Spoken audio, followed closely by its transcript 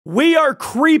We are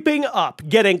creeping up,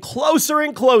 getting closer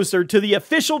and closer to the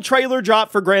official trailer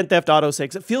drop for Grand Theft Auto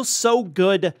 6. It feels so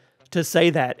good to say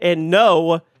that and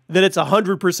know that it's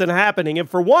 100% happening. And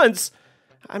for once,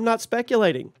 I'm not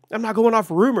speculating. I'm not going off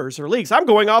rumors or leaks. I'm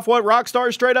going off what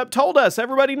Rockstar straight up told us.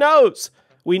 Everybody knows.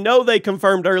 We know they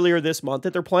confirmed earlier this month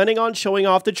that they're planning on showing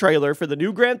off the trailer for the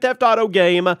new Grand Theft Auto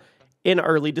game in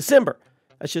early December.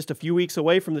 That's just a few weeks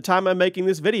away from the time I'm making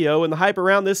this video, and the hype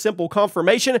around this simple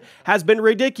confirmation has been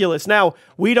ridiculous. Now,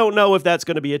 we don't know if that's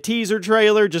going to be a teaser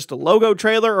trailer, just a logo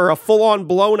trailer, or a full-on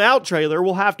blown-out trailer.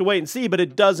 We'll have to wait and see, but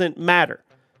it doesn't matter.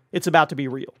 It's about to be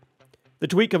real. The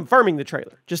tweet confirming the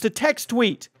trailer, just a text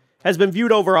tweet, has been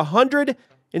viewed over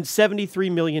 173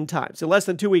 million times in less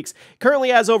than 2 weeks. Currently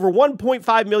has over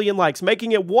 1.5 million likes,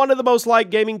 making it one of the most liked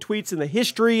gaming tweets in the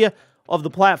history of the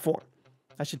platform.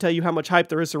 I should tell you how much hype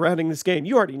there is surrounding this game.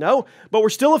 You already know, but we're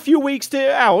still a few weeks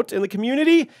out, and the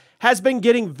community has been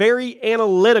getting very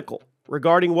analytical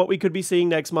regarding what we could be seeing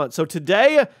next month. So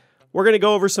today, we're going to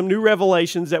go over some new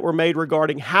revelations that were made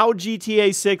regarding how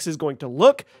GTA 6 is going to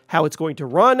look, how it's going to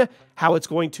run, how it's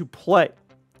going to play.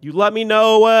 You let me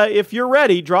know if you're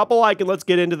ready. Drop a like and let's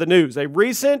get into the news. A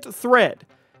recent thread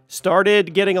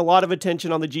started getting a lot of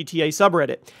attention on the GTA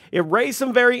subreddit. It raised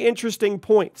some very interesting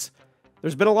points.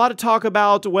 There's been a lot of talk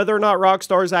about whether or not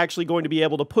Rockstar is actually going to be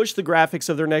able to push the graphics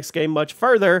of their next game much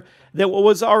further than what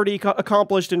was already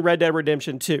accomplished in Red Dead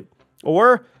Redemption 2.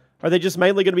 Or are they just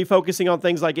mainly going to be focusing on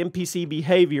things like NPC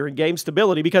behavior and game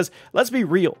stability? Because let's be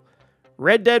real,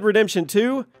 Red Dead Redemption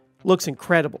 2 looks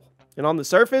incredible. And on the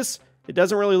surface, it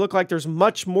doesn't really look like there's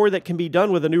much more that can be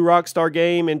done with a new Rockstar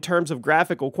game in terms of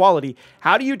graphical quality.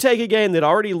 How do you take a game that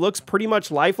already looks pretty much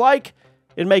lifelike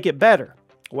and make it better?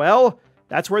 Well,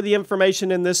 that's where the information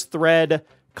in this thread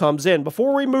comes in.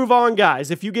 Before we move on,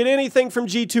 guys, if you get anything from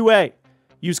G2A,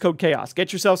 use code CHAOS.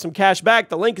 Get yourself some cash back.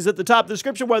 The link is at the top of the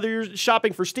description, whether you're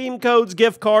shopping for Steam codes,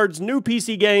 gift cards, new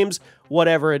PC games,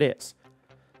 whatever it is.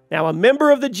 Now, a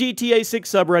member of the GTA 6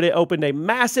 subreddit opened a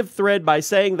massive thread by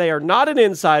saying they are not an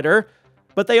insider,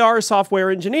 but they are a software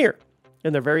engineer.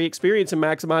 And they're very experienced in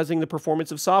maximizing the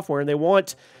performance of software, and they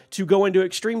want to go into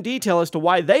extreme detail as to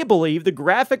why they believe the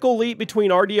graphical leap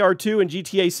between RDR2 and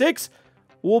GTA 6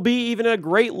 will be even a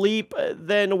great leap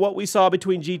than what we saw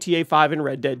between GTA 5 and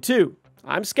Red Dead 2.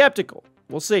 I'm skeptical.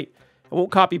 We'll see. I won't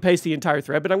copy-paste the entire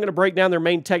thread, but I'm going to break down their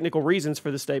main technical reasons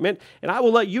for the statement, and I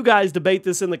will let you guys debate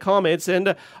this in the comments.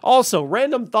 And also,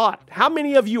 random thought, how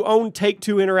many of you own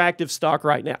Take-Two Interactive stock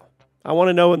right now? I want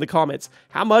to know in the comments.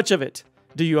 How much of it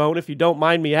do you own, if you don't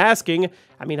mind me asking?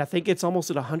 I mean, I think it's almost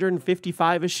at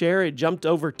 $155 a share. It jumped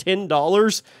over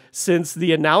 $10 since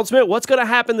the announcement. What's going to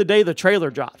happen the day the trailer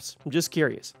drops? I'm just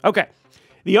curious. Okay.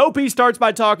 The OP starts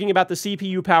by talking about the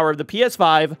CPU power of the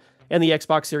PS5 and the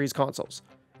Xbox Series consoles,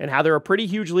 and how they're a pretty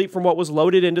huge leap from what was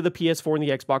loaded into the PS4 and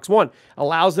the Xbox One.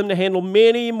 Allows them to handle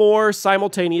many more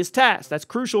simultaneous tasks. That's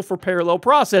crucial for parallel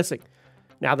processing.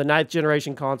 Now, the 9th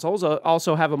generation consoles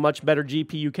also have a much better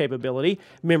GPU capability,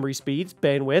 memory speeds,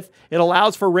 bandwidth. It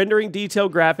allows for rendering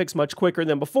detailed graphics much quicker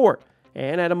than before,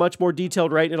 and at a much more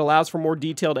detailed rate. It allows for more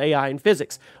detailed AI and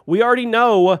physics. We already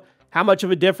know how much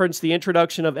of a difference the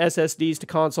introduction of SSDs to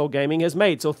console gaming has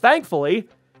made, so thankfully,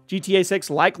 GTA 6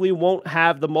 likely won't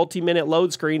have the multi-minute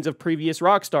load screens of previous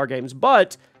Rockstar games,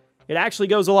 but it actually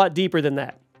goes a lot deeper than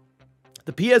that.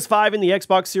 The PS5 and the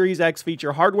Xbox Series X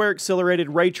feature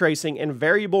hardware-accelerated ray tracing and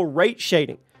variable rate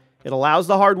shading. It allows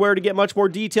the hardware to get much more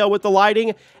detail with the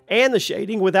lighting and the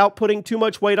shading without putting too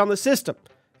much weight on the system.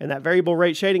 And that variable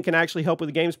rate shading can actually help with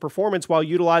the game's performance while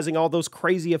utilizing all those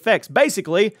crazy effects.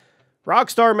 Basically,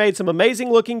 Rockstar made some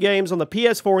amazing-looking games on the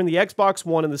PS4 and the Xbox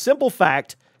One, and the simple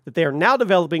fact that they are now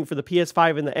developing for the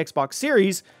PS5 and the Xbox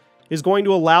Series is going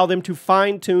to allow them to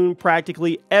fine-tune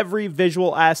practically every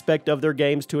visual aspect of their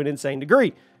games to an insane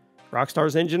degree.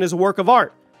 Rockstar's engine is a work of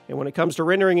art, and when it comes to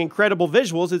rendering incredible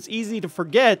visuals, it's easy to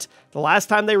forget the last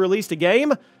time they released a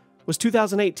game was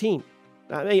 2018.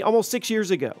 I mean, almost 6 years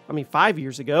ago. I mean, 5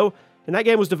 years ago, and that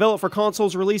game was developed for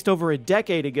consoles released over a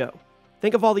decade ago.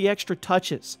 Think of all the extra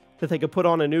touches that they could put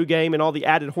on a new game and all the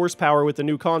added horsepower with the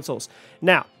new consoles.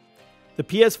 Now, the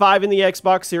PS5 and the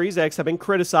Xbox Series X have been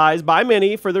criticized by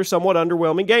many for their somewhat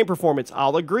underwhelming game performance.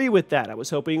 I'll agree with that. I was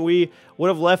hoping we would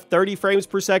have left 30 frames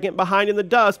per second behind in the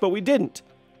dust, but we didn't.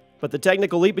 But the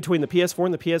technical leap between the PS4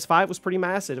 and the PS5 was pretty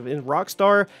massive, and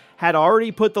Rockstar had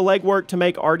already put the legwork to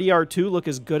make RDR2 look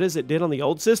as good as it did on the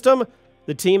old system.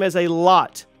 The team has a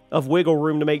lot of wiggle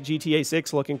room to make GTA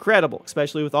 6 look incredible,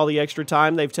 especially with all the extra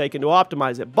time they've taken to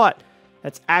optimize it. But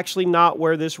that's actually not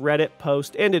where this Reddit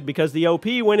post ended, because the OP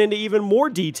went into even more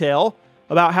detail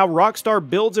about how Rockstar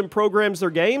builds and programs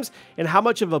their games and how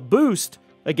much of a boost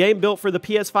a game built for the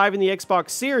PS5 and the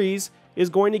Xbox Series is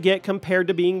going to get compared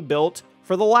to being built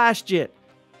for the last gen.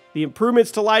 The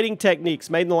improvements to lighting techniques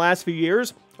made in the last few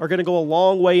years are going to go a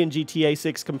long way in GTA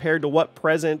 6 compared to what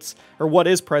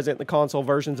is present in the console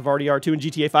versions of RDR2 and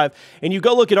GTA 5. And you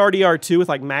go look at RDR2 with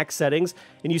like max settings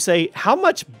and you say, how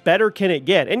much better can it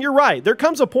get? And you're right, there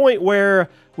comes a point where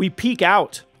we peak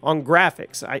out on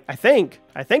graphics. I think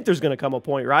there's going to come a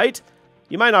point, right?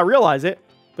 You might not realize it,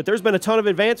 but there's been a ton of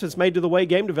advancements made to the way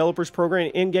game developers program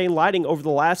in-game lighting over the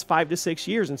last 5 to 6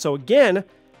 years. And so again,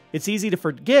 it's easy to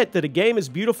forget that a game as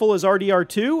beautiful as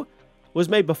RDR2 was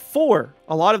made before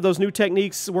a lot of those new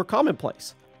techniques were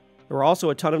commonplace. There were also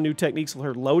a ton of new techniques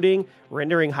for loading,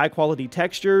 rendering high-quality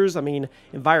textures,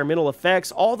 environmental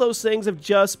effects. All those things have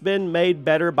just been made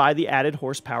better by the added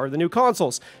horsepower of the new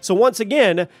consoles. So once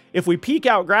again, if we peak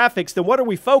out graphics, then what are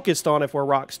we focused on if we're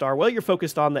Rockstar? Well, you're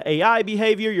focused on the AI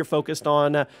behavior, you're focused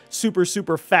on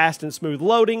super fast and smooth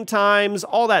loading times,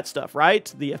 all that stuff,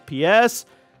 right? The FPS.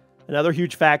 Another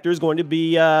huge factor is going to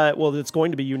be, it's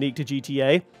going to be unique to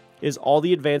GTA, is all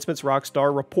the advancements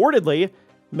Rockstar reportedly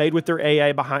made with their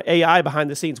AI behind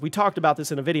the scenes. We talked about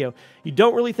this in a video. You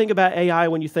don't really think about AI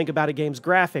when you think about a game's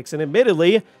graphics, and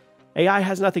admittedly, AI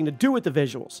has nothing to do with the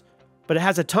visuals, but it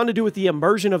has a ton to do with the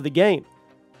immersion of the game.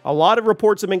 A lot of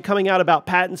reports have been coming out about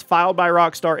patents filed by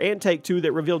Rockstar and Take-Two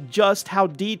that reveal just how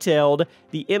detailed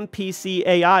the NPC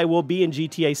AI will be in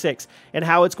GTA 6, and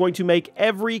how it's going to make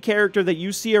every character that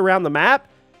you see around the map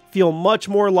feel much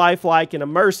more lifelike and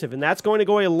immersive, and that's going to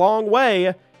go a long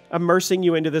way immersing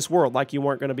you into this world like you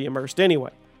weren't going to be immersed anyway.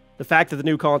 The fact that the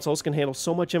new consoles can handle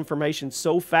so much information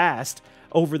so fast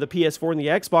over the PS4 and the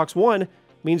Xbox One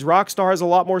means Rockstar has a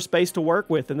lot more space to work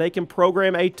with, and they can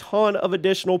program a ton of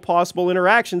additional possible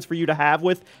interactions for you to have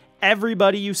with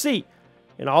everybody you see.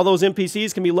 And all those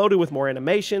NPCs can be loaded with more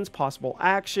animations, possible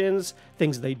actions,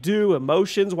 things they do,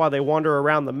 emotions while they wander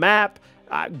around the map,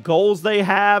 goals they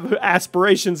have,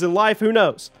 aspirations in life, who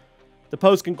knows? The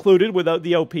post concluded with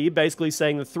the OP basically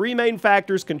saying the 3 main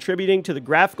factors contributing to the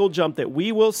graphical jump that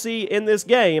we will see in this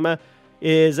game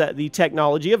is the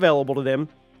technology available to them,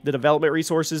 the development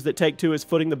resources that Take-Two is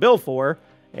footing the bill for,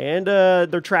 and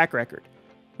their track record.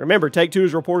 Remember, Take-Two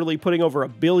is reportedly putting over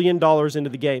 $1 billion into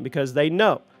the game because they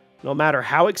know no matter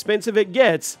how expensive it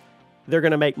gets, they're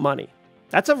going to make money.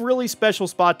 That's a really special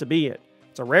spot to be in.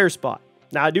 It's a rare spot.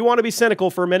 Now, I do want to be cynical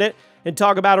for a minute and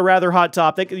talk about a rather hot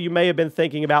topic that you may have been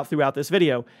thinking about throughout this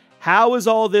video. How is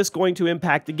all this going to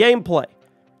impact the gameplay?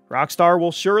 Rockstar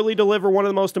will surely deliver one of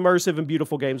the most immersive and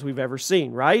beautiful games we've ever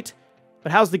seen, right?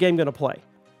 But how's the game going to play?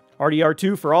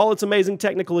 RDR2, for all its amazing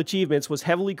technical achievements, was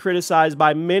heavily criticized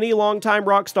by many longtime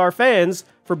Rockstar fans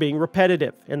for being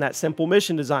repetitive in that simple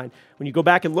mission design. When you go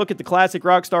back and look at the classic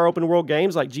Rockstar open world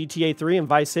games like GTA 3 and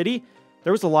Vice City,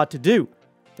 there was a lot to do.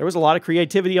 There was a lot of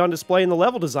creativity on display in the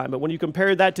level design, but when you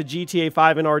compare that to GTA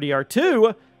 5 and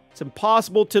RDR2, it's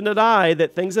impossible to deny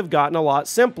that things have gotten a lot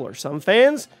simpler. Some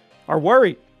fans are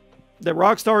worried that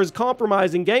Rockstar is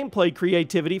compromising gameplay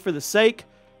creativity for the sake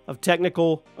of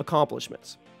technical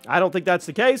accomplishments. I don't think that's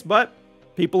the case, but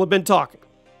people have been talking.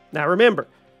 Now remember,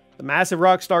 the massive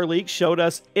Rockstar leaks showed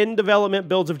us in-development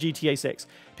builds of GTA 6.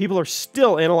 People are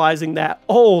still analyzing that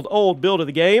old build of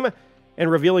the game and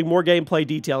revealing more gameplay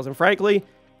details, and frankly,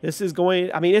 this is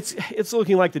going, it's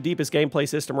looking like the deepest gameplay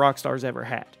system Rockstar's ever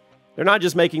had. They're not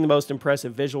just making the most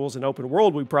impressive visuals and open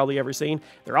world we've probably ever seen,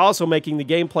 they're also making the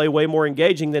gameplay way more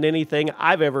engaging than anything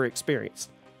I've ever experienced.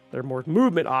 There are more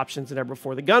movement options than ever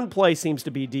before. The gunplay seems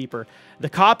to be deeper. The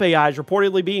cop AI is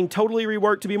reportedly being totally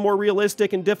reworked to be more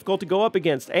realistic and difficult to go up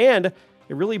against, and it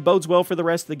really bodes well for the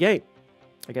rest of the game.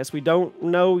 I guess we don't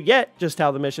know yet just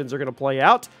how the missions are going to play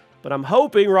out, but I'm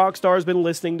hoping Rockstar has been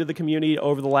listening to the community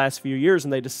over the last few years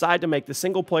and they decide to make the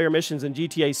single-player missions in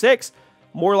GTA 6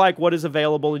 more like what is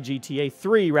available in GTA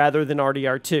 3 rather than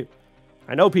RDR2.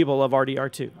 I know people love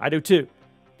RDR2. I do too.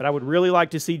 But I would really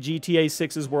like to see GTA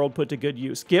 6's world put to good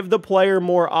use. Give the player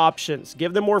more options.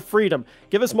 Give them more freedom.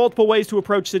 Give us multiple ways to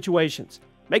approach situations.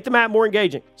 Make the map more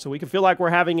engaging so we can feel like we're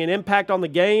having an impact on the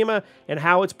game and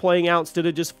how it's playing out instead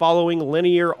of just following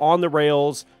linear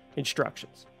on-the-rails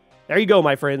instructions. There you go,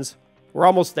 my friends. We're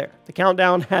almost there. The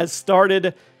countdown has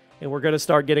started, and we're going to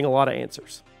start getting a lot of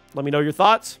answers. Let me know your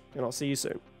thoughts, and I'll see you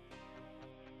soon.